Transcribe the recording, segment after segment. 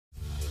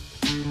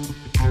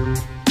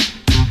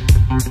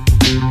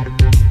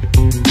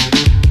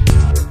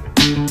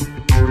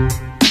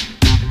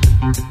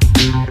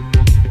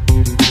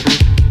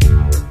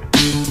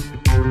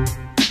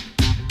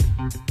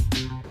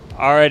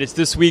right, it's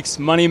this week's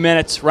Money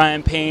Minutes.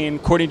 Ryan Payne,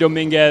 Courtney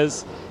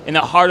Dominguez, in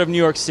the heart of New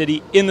York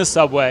City, in the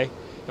subway.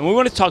 And what we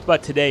want to talk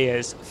about today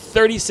is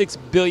 $36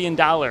 billion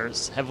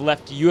have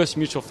left U.S.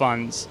 mutual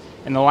funds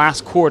in the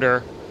last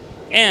quarter,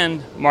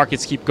 and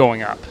markets keep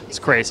going up. It's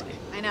crazy.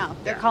 I know.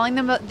 They're calling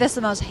this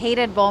the most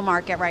hated bull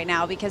market right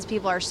now because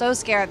people are so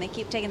scared and they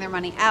keep taking their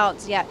money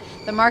out, yet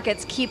the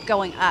markets keep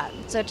going up.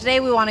 So today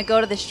we want to go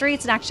to the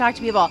streets and actually talk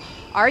to people.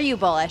 Are you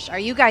bullish? Are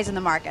you guys in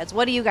the markets?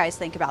 What do you guys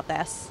think about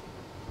this?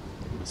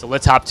 So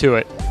let's hop to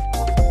it.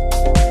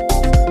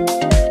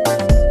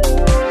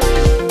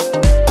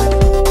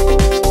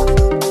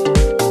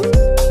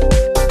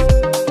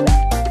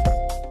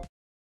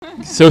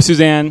 So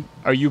Suzanne,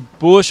 are you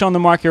bullish on the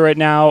market right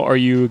now, or are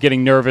you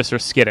getting nervous or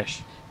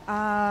skittish?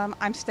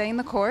 I'm staying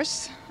the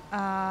course.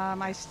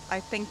 I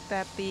think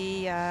that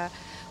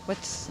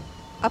what's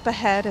up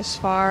ahead as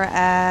far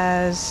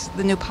as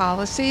the new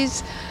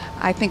policies,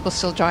 I think will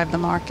still drive the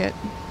market.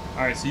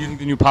 All right, so you think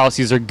the new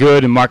policies are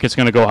good and market's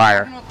going to go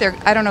higher?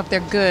 I don't know if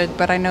they're good,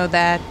 but I know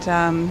that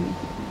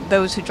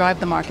those who drive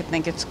the market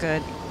think it's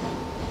good.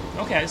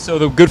 Okay, so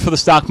they're good for the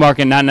stock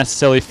market, not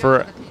necessarily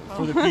for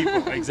the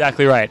people.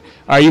 Exactly right.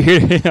 Are you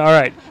here? All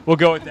right, we'll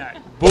go with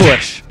that.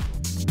 Bullish.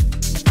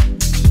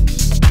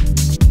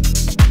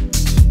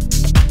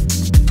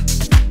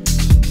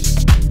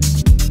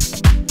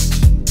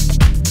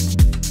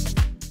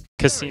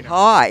 Casino.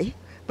 High,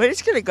 but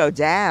it's going to go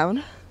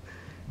down.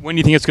 When do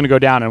you think it's going to go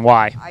down, and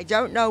why? I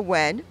don't know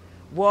when.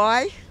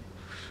 Why?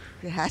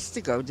 It has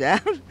to go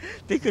down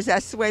because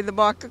that's the way the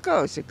market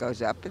goes. It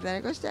goes up and then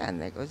it goes down,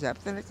 then it goes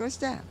up, then it goes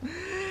down.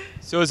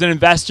 So as an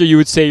investor, you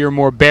would say you're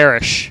more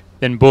bearish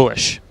than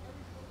bullish?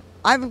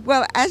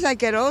 Well, as I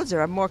get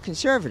older, I'm more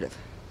conservative.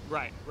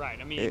 Right.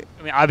 I mean,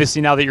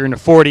 obviously now that you're in the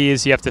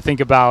 40s, you have to think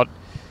about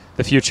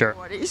the future.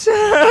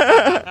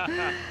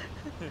 40s.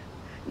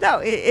 No,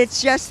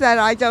 it's just that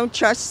I don't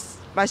trust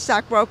my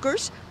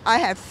stockbrokers. I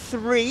have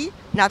 3,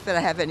 not that I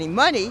have any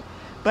money,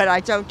 but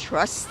I don't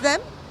trust them.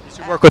 You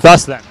should work with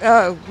us then.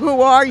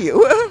 Who are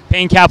you?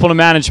 Payne Capital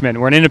Management.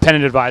 We're an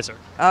independent advisor.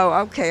 Oh,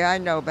 okay, I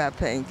know about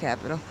Payne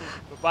Capital.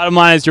 The bottom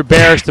line is you're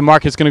bearish. The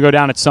market's going to go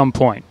down at some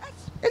point.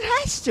 It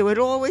has to. It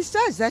always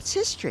does. That's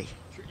history.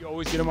 You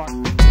always get a market.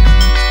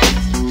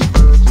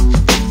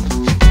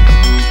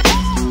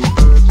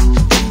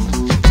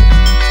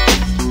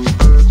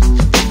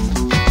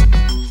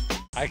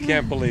 I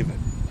can't believe it.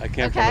 I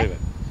can't believe it.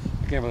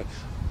 I can't believe it.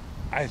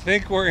 I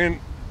think we're in,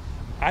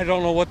 I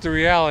don't know what the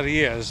reality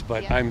is,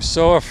 but yeah. I'm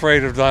so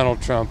afraid of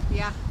Donald Trump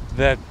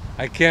that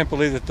I can't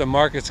believe that the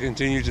markets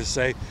continue to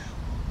say,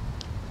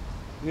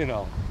 you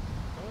know,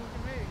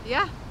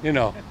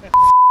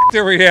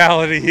 the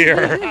reality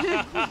here.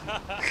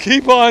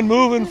 Keep on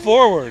moving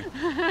forward.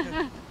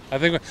 I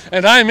think,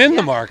 and I'm in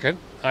the market.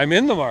 I'm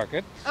in the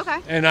market. Okay.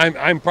 And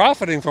I'm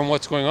profiting from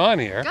what's going on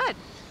here.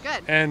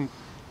 Good. And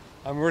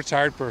I'm a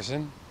retired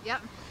person.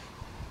 Yep.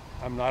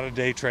 I'm not a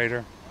day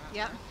trader.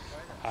 Yep.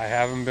 I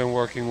haven't been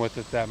working with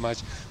it that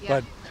much,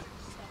 but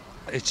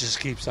it just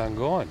keeps on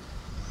going.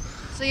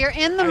 So you're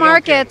in the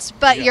markets,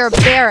 but you're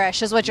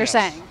bearish, is what you're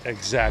saying.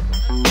 Exactly.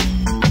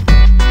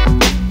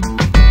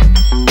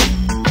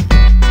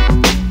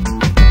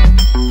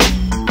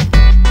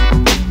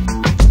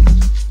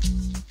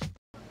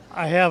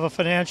 I have a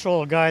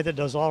financial guy that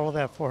does all of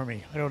that for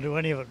me. I don't do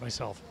any of it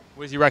myself.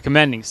 What is he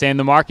recommending? Stay in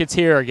the markets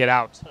here or get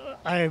out?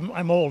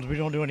 I'm old. We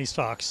don't do any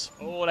stocks.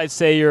 Old, I'd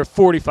say you're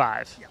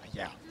 45.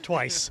 Yeah,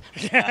 twice.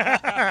 All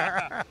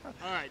right,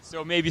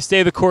 so maybe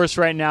stay the course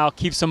right now.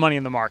 Keep some money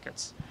in the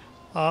markets.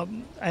 I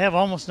have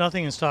almost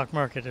nothing in stock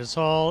market. It's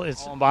all in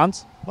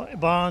bonds?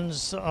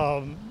 Bonds,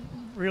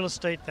 real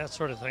estate, that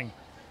sort of thing.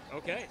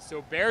 Okay,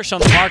 so bearish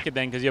on the market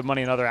then because you have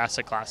money in other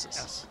asset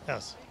classes.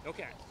 Yes.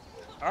 Okay.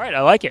 All right,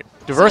 I like it.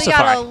 Diversify.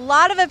 So we got a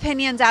lot of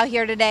opinions out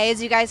here today,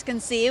 as you guys can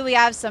see. We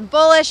have some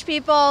bullish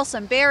people,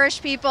 some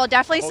bearish people,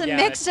 definitely some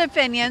mixed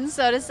opinions,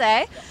 so to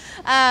say.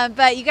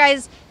 But you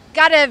guys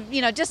got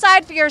to,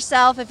 decide for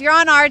yourself. If you're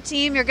on our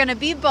team, you're going to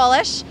be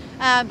bullish.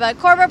 But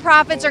corporate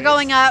profits are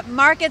going up.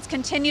 Markets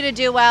continue to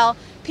do well.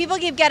 People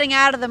keep getting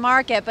out of the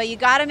market, but you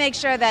got to make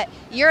sure that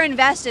you're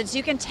invested so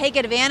you can take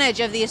advantage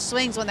of these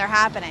swings when they're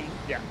happening.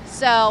 Yeah.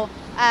 So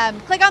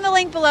click on the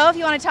link below if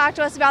you want to talk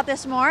to us about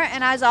this more.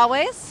 And as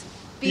always,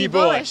 be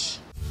bullish.